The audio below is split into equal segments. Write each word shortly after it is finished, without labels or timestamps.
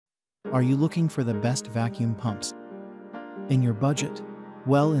Are you looking for the best vacuum pumps in your budget?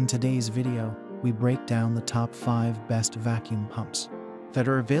 Well, in today's video, we break down the top 5 best vacuum pumps that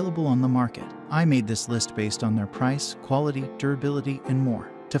are available on the market. I made this list based on their price, quality, durability, and more.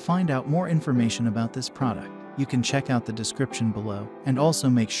 To find out more information about this product, you can check out the description below, and also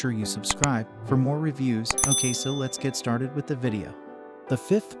make sure you subscribe for more reviews. Okay, so let's get started with the video. The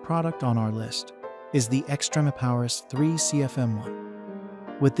 5th product on our list is the XtremepowerUS 3 CFM1.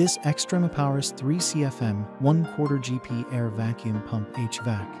 With this XtremepowerUS 3 CFM 1/4 GP air vacuum pump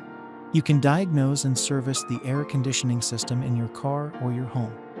HVAC, you can diagnose and service the air conditioning system in your car or your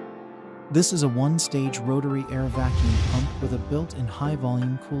home. This is a one-stage rotary air vacuum pump with a built-in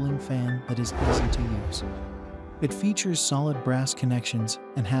high-volume cooling fan that is easy to use. It features solid brass connections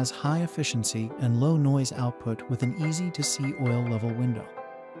and has high efficiency and low noise output with an easy-to-see oil level window.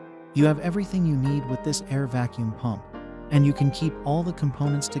 You have everything you need with this air vacuum pump, and you can keep all the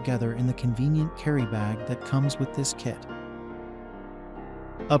components together in the convenient carry bag that comes with this kit.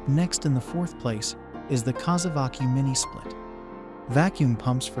 Up next in the 4th place is the Kozyvacu Mini Split. Vacuum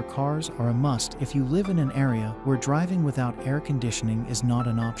pumps for cars are a must if you live in an area where driving without air conditioning is not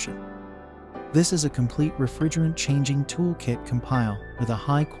an option. This is a complete refrigerant changing toolkit compiled with a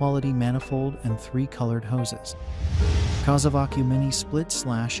high-quality manifold and 3 colored hoses. Kozyvacu Mini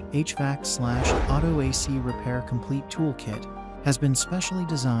Split/HVAC/Auto AC Repair Complete Toolkit has been specially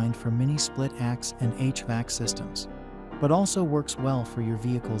designed for mini split AX and HVAC systems, but also works well for your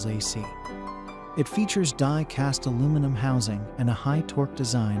vehicle's AC. It features die-cast aluminum housing and a high-torque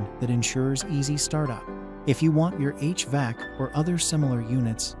design that ensures easy startup if you want your HVAC or other similar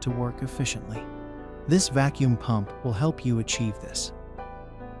units to work efficiently. This vacuum pump will help you achieve this.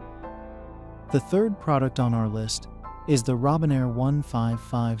 The 3rd product on our list is the Robinair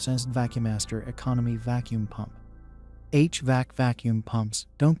 155 VacuMaster Economy Vacuum Pump. HVAC vacuum pumps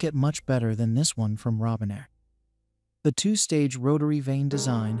don't get much better than this one from Robinair. The 2-stage rotary vane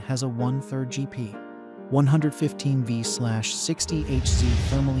design has a 1/3 GP, 115V/60 HZ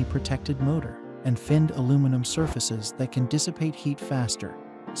thermally protected motor and finned aluminum surfaces that can dissipate heat faster,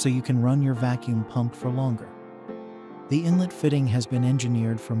 so you can run your vacuum pump for longer. The inlet fitting has been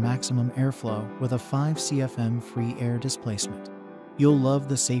engineered for maximum airflow with a 5 CFM free air displacement. You'll love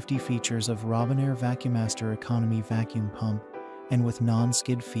the safety features of Robinair VacuMaster Economy Vacuum Pump, and with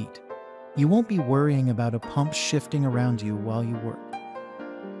non-skid feet, you won't be worrying about a pump shifting around you while you work.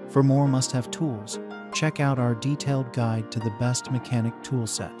 For more must-have tools, check out our detailed guide to the best mechanic tool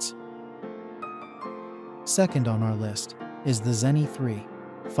sets. 2nd on our list is the ZENY 3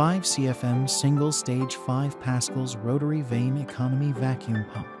 5 CFM single-stage 5 pascals rotary vane economy vacuum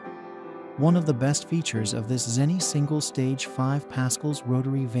pump. One of the best features of this ZENY single-stage 5 pascals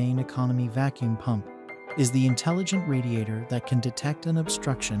rotary vane economy vacuum pump is the intelligent radiator that can detect an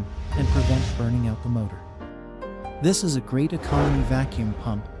obstruction and prevent burning out the motor. This is a great economy vacuum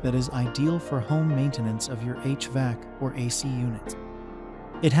pump that is ideal for home maintenance of your HVAC or AC units.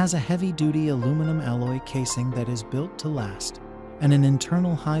 It has a heavy-duty aluminum alloy casing that is built to last, and an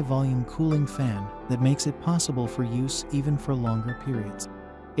internal high-volume cooling fan that makes it possible for use even for longer periods.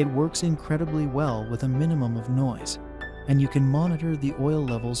 It works incredibly well with a minimum of noise, and you can monitor the oil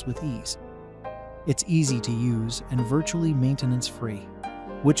levels with ease. It's easy to use and virtually maintenance-free,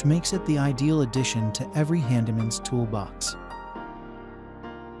 which makes it the ideal addition to every handyman's toolbox.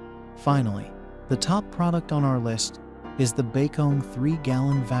 Finally, the top product on our list is the BACOENG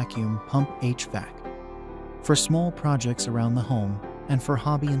 3-gallon vacuum pump HVAC. For small projects around the home and for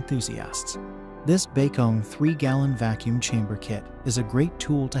hobby enthusiasts, this BACOENG 3-gallon vacuum chamber kit is a great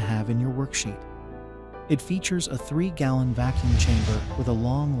tool to have in your worksheet. It features a 3-gallon vacuum chamber with a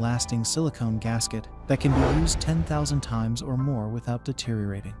long-lasting silicone gasket that can be used 10,000 times or more without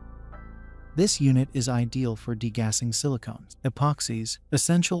deteriorating. This unit is ideal for degassing silicones, epoxies,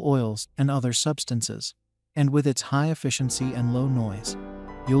 essential oils, and other substances. And with its high efficiency and low noise,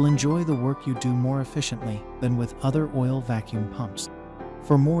 you'll enjoy the work you do more efficiently than with other oil vacuum pumps.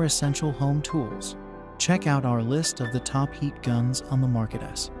 For more essential home tools, check out our list of the top heat guns on the market.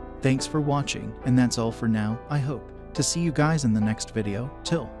 Thanks for watching, and that's all for now. I hope to see you guys in the next video.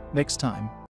 Till next time.